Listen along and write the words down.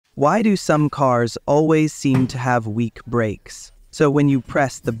Why do some cars always seem to have weak brakes? So when you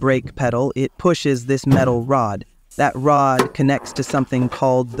press the brake pedal, it pushes this metal rod. That rod connects to something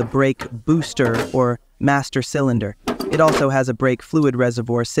called the brake booster or master cylinder. It also has a brake fluid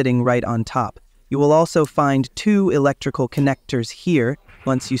reservoir sitting right on top. You will also find two electrical connectors here.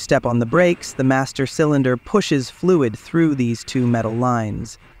 Once you step on the brakes, the master cylinder pushes fluid through these two metal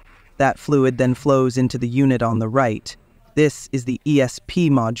lines. That fluid then flows into the unit on the right. This is the ESP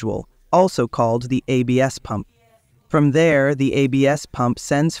module, also called the ABS pump. From there, the ABS pump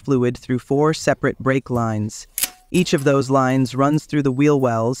sends fluid through 4 separate brake lines. Each of those lines runs through the wheel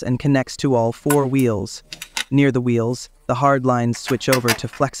wells and connects to all 4 wheels. Near the wheels, the hard lines switch over to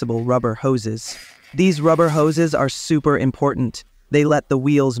flexible rubber hoses. These rubber hoses are super important. They let the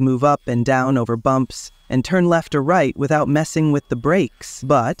wheels move up and down over bumps and turn left or right without messing with the brakes.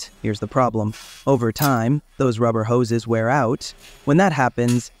 But here's the problem. Over time, those rubber hoses wear out. When that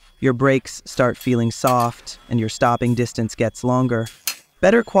happens, your brakes start feeling soft and your stopping distance gets longer.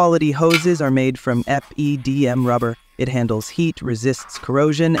 Better quality hoses are made from FEDM rubber. It handles heat, resists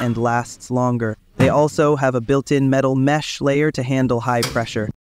corrosion, and lasts longer. They also have a built-in metal mesh layer to handle high pressure.